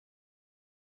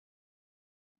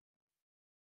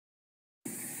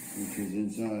which is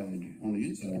inside, on the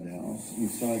inside of the house,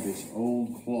 inside this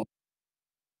old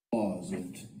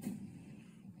closet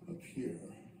up here.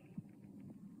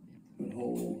 That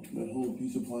whole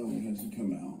piece of plywood has to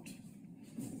come out.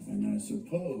 And I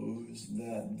suppose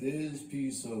that this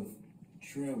piece of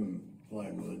trim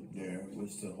plywood there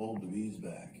was to hold the bees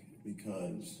back,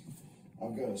 because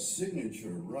I've got a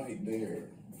signature right there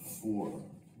for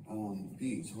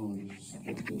bees. Hold on just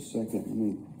a second. Let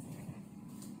me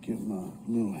get my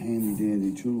little handy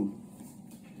dandy tool.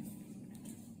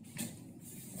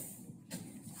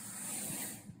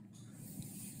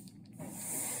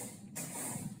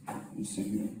 Let's see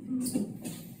here.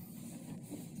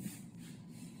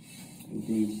 You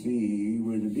can see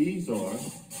where the bees are,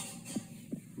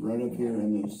 right up here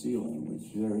in the ceiling,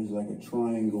 which there is like a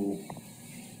triangle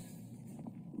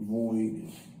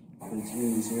void that's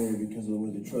in this area because of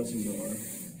where the trusses are,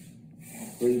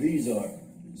 where the bees are.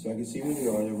 So I can see where they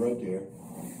are, they're right there.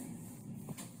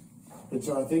 But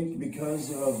so I think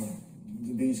because of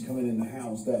the bees coming in the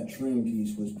house, that trim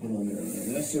piece was put on there.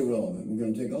 And that's irrelevant. We're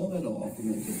going to take all that off.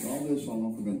 We're going to take all this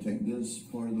off. We're going to take this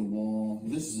part of the wall.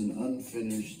 This is an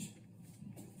unfinished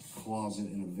closet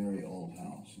in a very old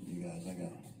house. You guys, I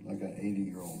got an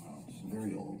 80-year-old house,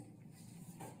 very old.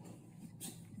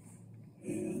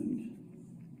 And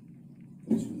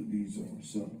that's where the bees are.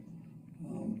 So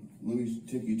let me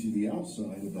take you to the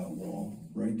outside of that wall,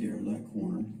 right there, that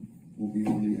corner. Will be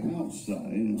on the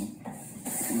outside, you know.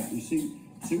 You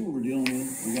see what we're dealing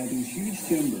with? We got these huge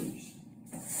timbers.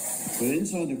 But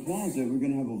inside the closet, we're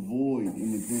gonna have a void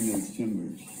in between those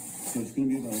timbers. So it's gonna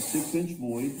be about a 6-inch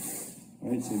void.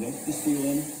 All right, so that's the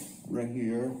ceiling right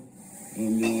here.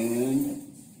 And then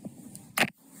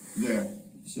there.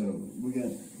 So we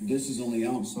got, this is on the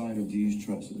outside of these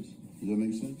trusses. Does that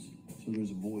make sense? So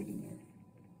there's a void in there.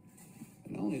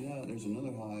 And not only that, there's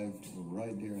another hive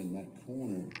right there in that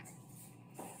corner.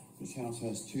 This house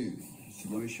has two. So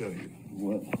let me show you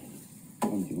what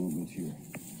I'm dealing with here.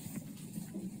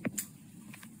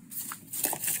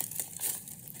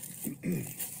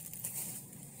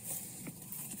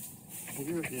 So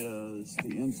here is the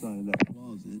inside of that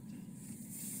closet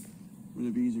where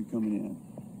the bees are coming in.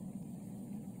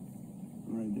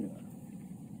 Right there.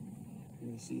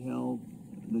 You see how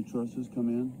the trusses come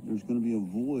in? There's going to be a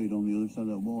void on the other side of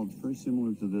that wall. It's very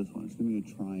similar to this one. It's going to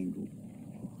be a triangle.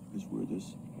 Is where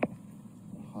this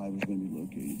hive is going to be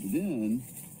located. But then,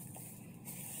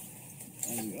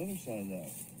 on the other side of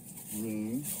that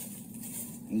room,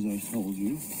 as I told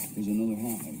you, is another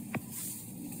hive.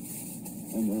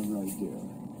 And they're right there.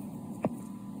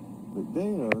 But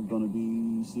they are going to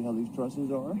be, see how these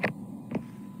trusses are?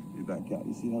 Get back out.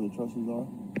 You see how the trusses are?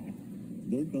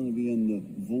 They're going to be in the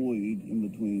void in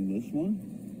between this one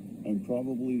and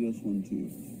probably this one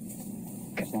too.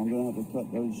 So I'm going to have to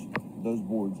cut those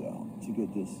boards out to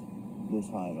get this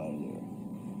hive out of there.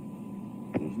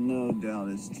 There's no doubt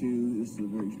it's two. This is a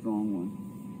very strong one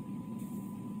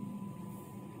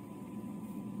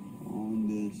on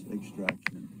this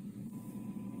extraction.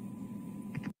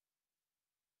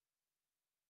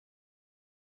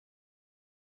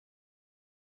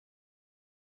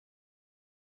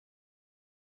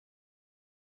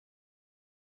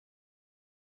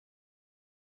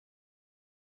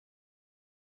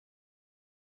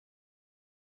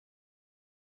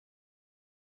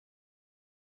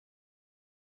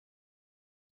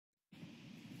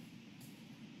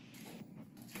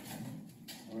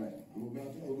 All right, I'm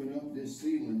about to open up this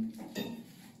ceiling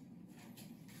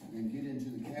and get into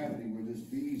the cavity where these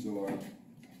bees are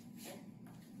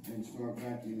and start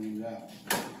vacuuming it out.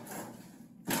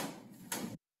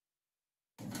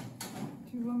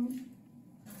 Do you want me?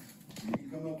 You can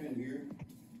come up in here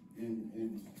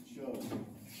and show.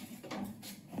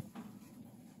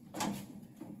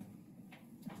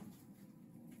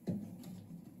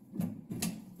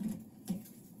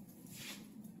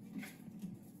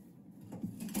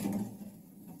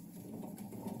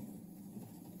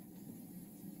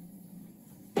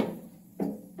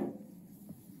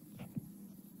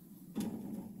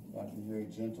 I can hear a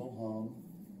gentle hum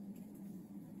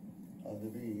of the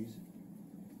bees.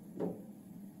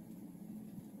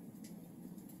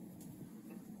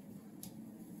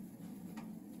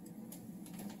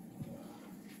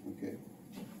 Okay.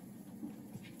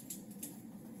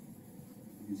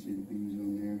 You can see the bees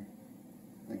on there.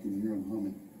 I can hear them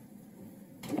humming.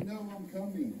 They know I'm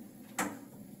coming.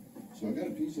 So I got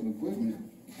a piece of equipment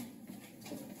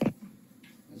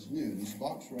that's new. This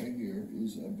box right here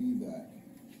is a bee vac.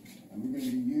 And we're going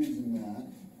to be using that.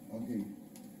 Okay.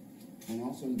 And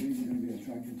also the bees are going to be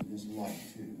attracted to this light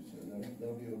too. So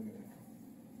that'll be okay.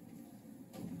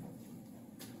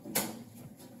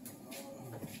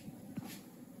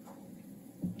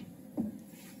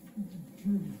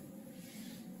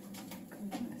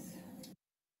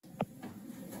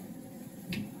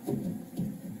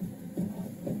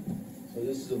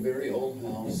 this is a very old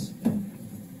house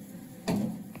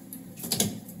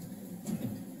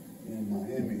in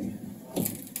Miami.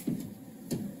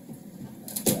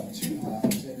 It's got 2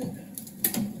 hives in it.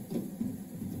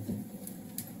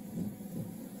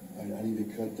 I need to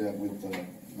cut that with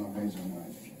my razor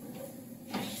knife.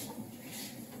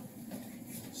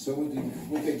 So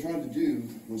what they tried to do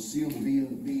was seal the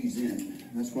bees in.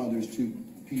 That's why there's 2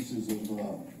 pieces of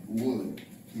wood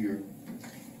here.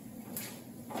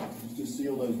 Just to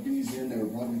seal those bees in. They were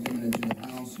probably coming into the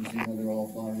house. You see how they're all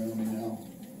flying around me now.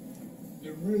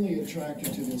 They're really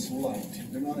attracted to this light.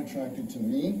 They're not attracted to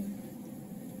me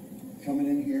coming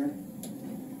in here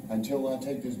until I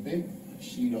take this big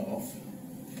sheet off.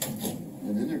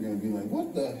 And then they're going to be like,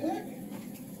 what the heck?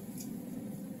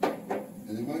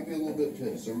 And they might be a little bit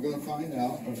pissed. So we're going to find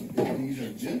out if these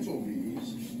are gentle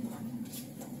bees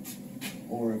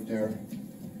or if they're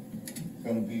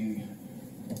going to be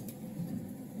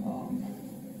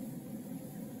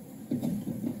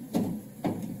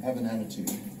have an attitude.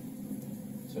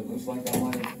 So it looks like I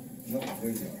might have, nope,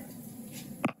 there they are.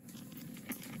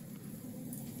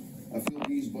 I feel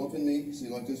bees bumping me. See,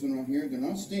 like this one right here? They're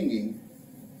not stinging,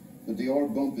 but they are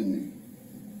bumping me.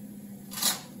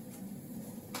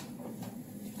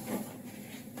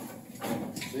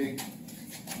 See?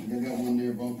 I got one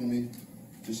there bumping me.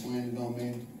 Just landed on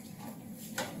me.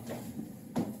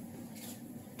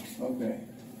 Okay.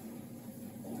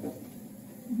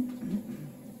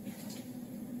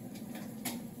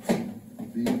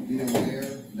 Be aware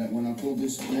that when I pull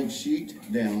this next sheet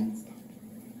down,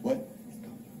 what?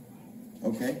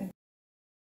 Okay.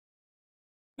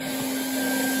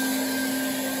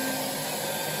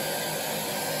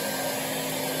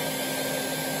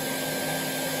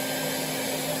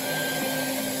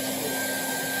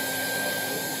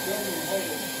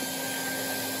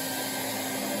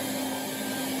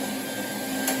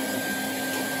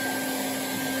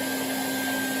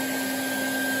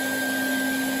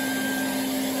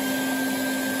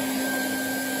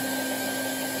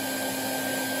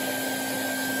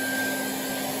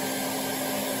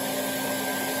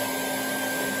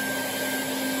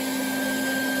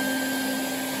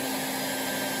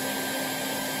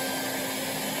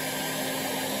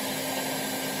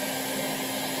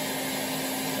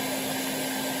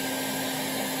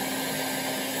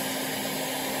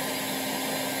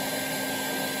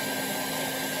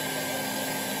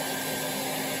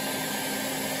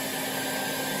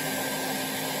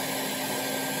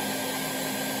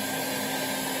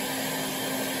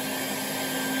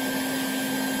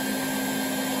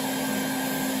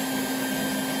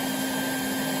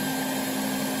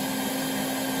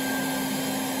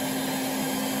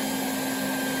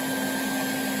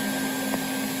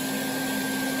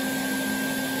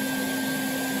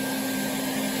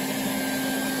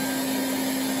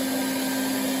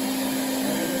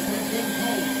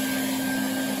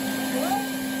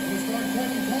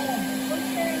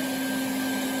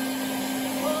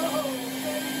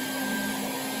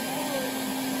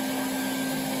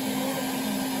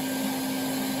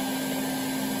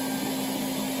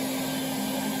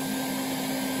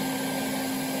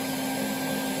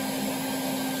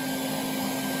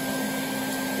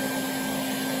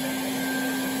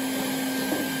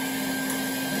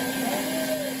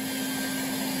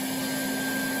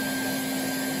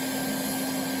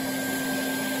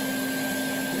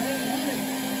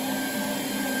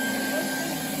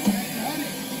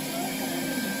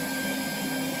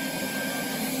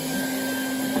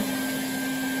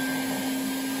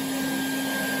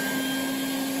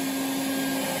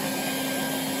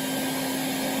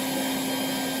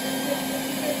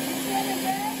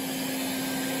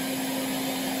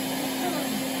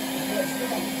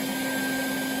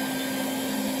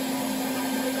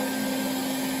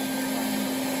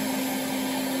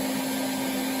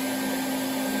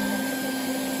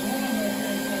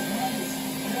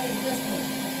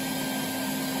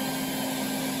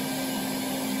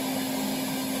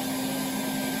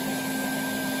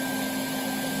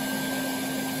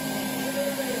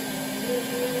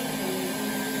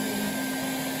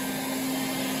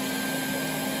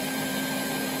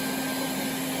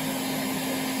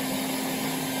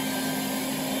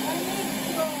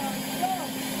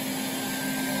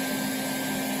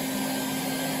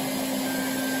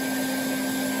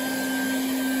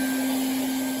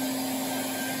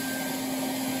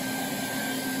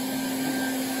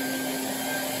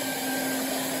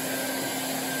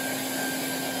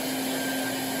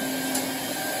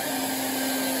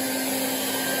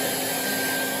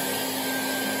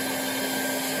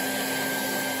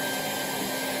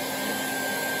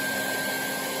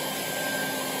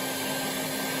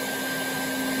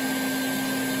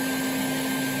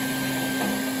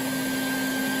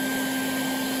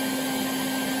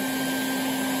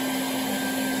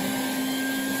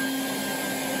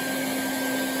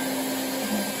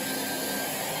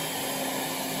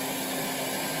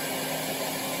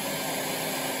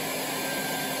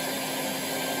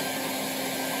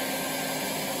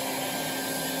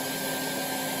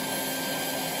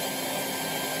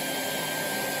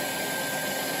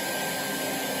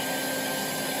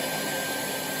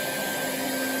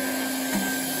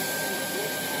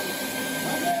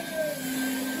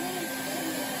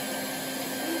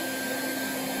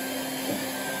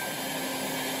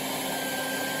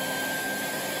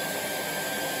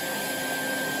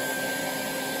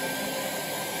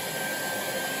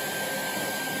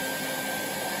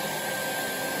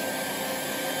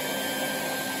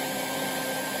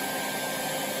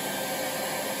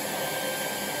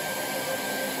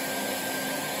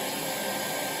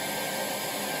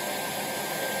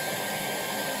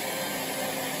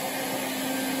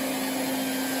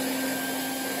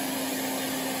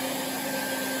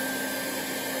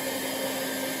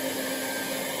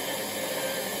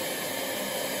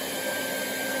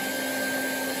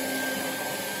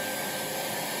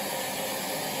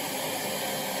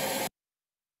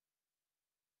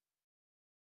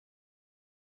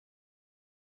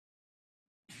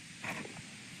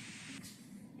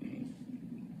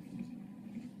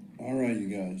 right, you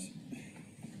guys.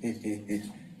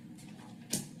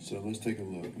 So let's take a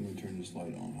look. I'm gonna turn this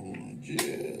light on. Hold on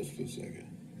just a second.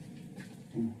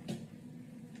 You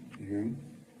hear him?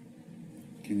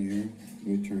 Can you hear him? Let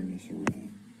me turn this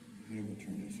around. Let me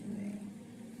turn this around.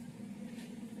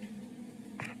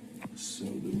 So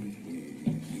that we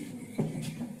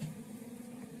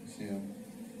see how.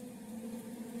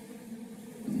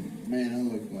 Man, I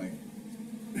look like.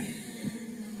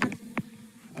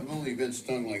 I've only been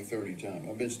stung like 30 times.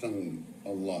 I've been stung a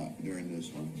lot during this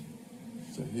one.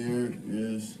 So here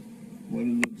is what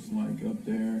it looks like up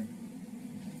there.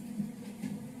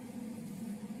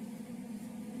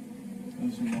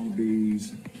 Those are all the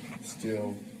bees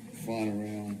still flying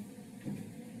around.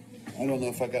 I don't know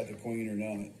if I got the queen or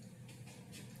not.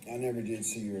 I never did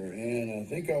see her, and I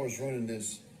think I was running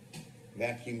this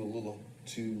vacuum a little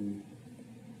too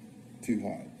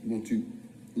hot, a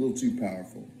little too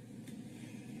powerful,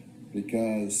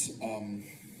 because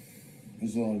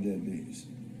there's a lot of dead bees.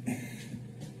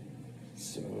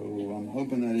 So I'm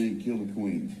hoping I didn't kill the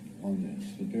queen on this.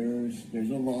 But there's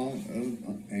a lot of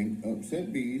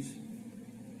upset bees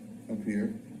up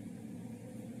here.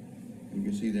 You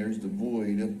can see there's the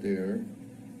void up there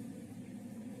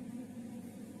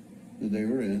that they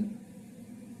were in.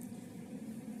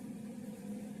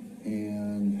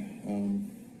 And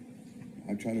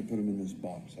I try to put them in this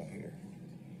box out here.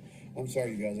 I'm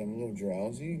sorry, you guys, I'm a little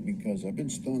drowsy because I've been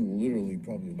stung literally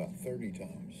probably about 30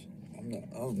 times. I'm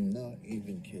not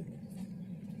even kidding.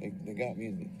 They got me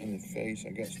in the face.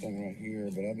 I got stung right here,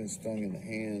 but I've been stung in the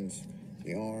hands,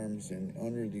 the arms, and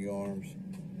under the arms.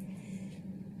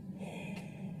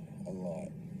 A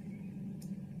lot.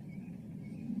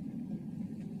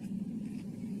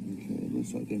 Okay, it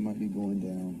looks like they might be going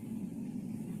down.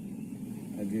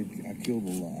 I killed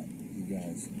a lot, you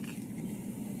guys. I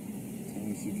don't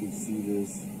know if you can see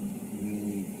this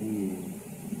really clear.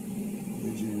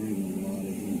 They're generating a lot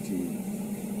of heat too.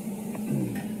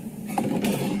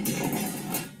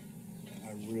 I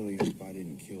really hope I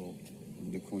didn't kill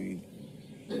the queen.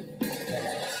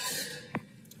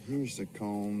 Here's the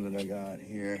comb that I got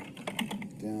here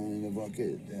down in the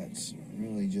bucket. That's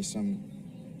really just some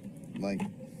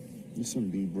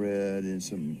bee bread and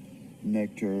some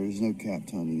nectar. There's no capped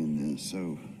honey in this,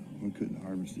 so we couldn't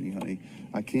harvest any honey.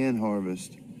 I can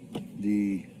harvest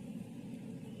the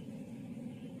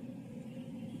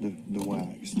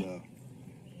wax though.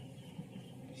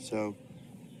 So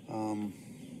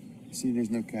see, there's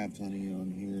no capped honey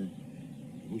on here.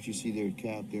 What you see there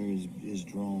capped there is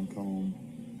drawn comb.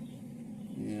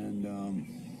 And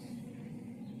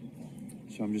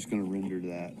so I'm just going to render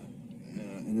that.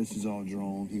 And this is all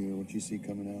drawn here. What you see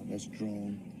coming out, that's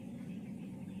drawn.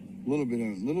 A little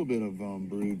bit of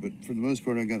brood, but for the most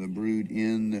part, I got the brood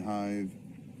in the hive.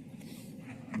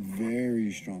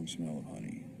 Very strong smell of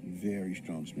honey. Very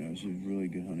strong smell. This is really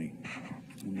good honey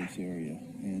in this area.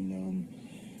 And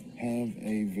have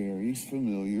a very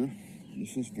familiar.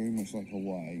 This is very much like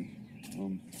Hawaii.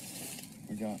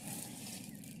 I got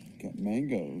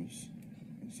mangoes.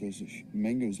 It says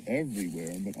mangoes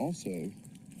everywhere, but also,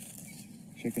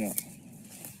 check it out.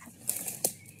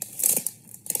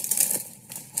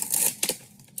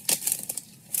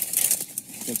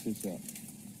 Check this out.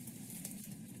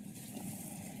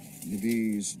 The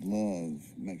bees love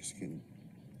Mexican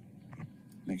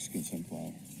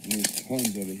sunflower. And there's tons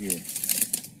of it here.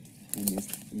 And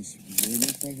this very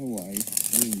much like Hawaii.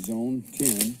 We're in zone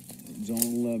 10, zone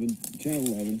 11, 10,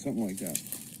 11, something like that.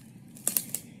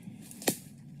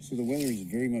 So the weather is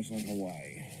very much like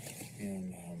Hawaii.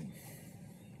 And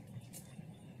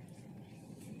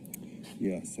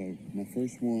yeah, so my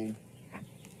first one,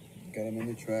 got them in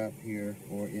the trap here,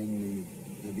 or in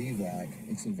the VVAC.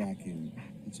 It's a vacuum.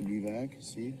 It's a VVAC,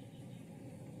 see?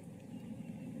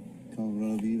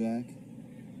 Colorado VVAC.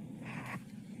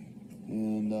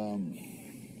 And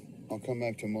I'll come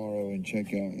back tomorrow and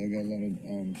check out. I got a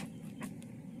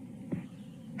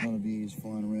lot of bees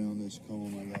flying around this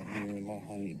comb I got here, a lot of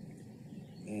honey,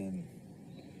 and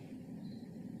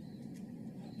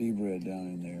bee bread down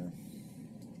in there.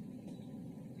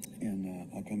 And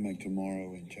I'll come back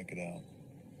tomorrow and check it out.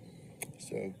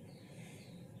 So,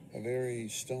 a very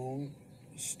stung,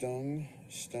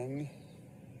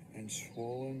 and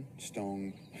swollen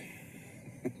stung.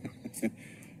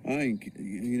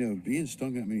 Being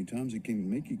stung that many times, it can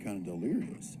make you kind of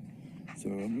delirious. So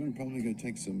I'm probably going to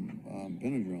take some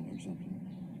Benadryl or something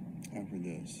after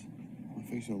this. My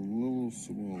face is a little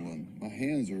swollen. My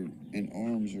hands and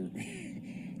arms are,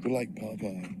 they're like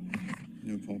Popeye.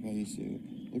 You know Popeye used to,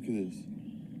 look at this.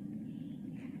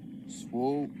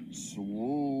 Swole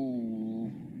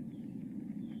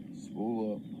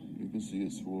up. You can see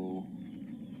it swole.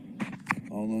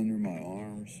 all under my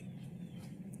arms.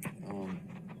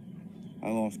 I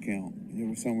lost count. It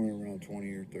was somewhere around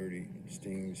 20 or 30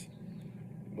 stings.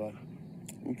 But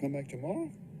we'll come back tomorrow,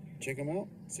 check them out,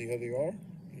 see how they are,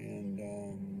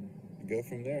 and go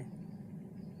from there.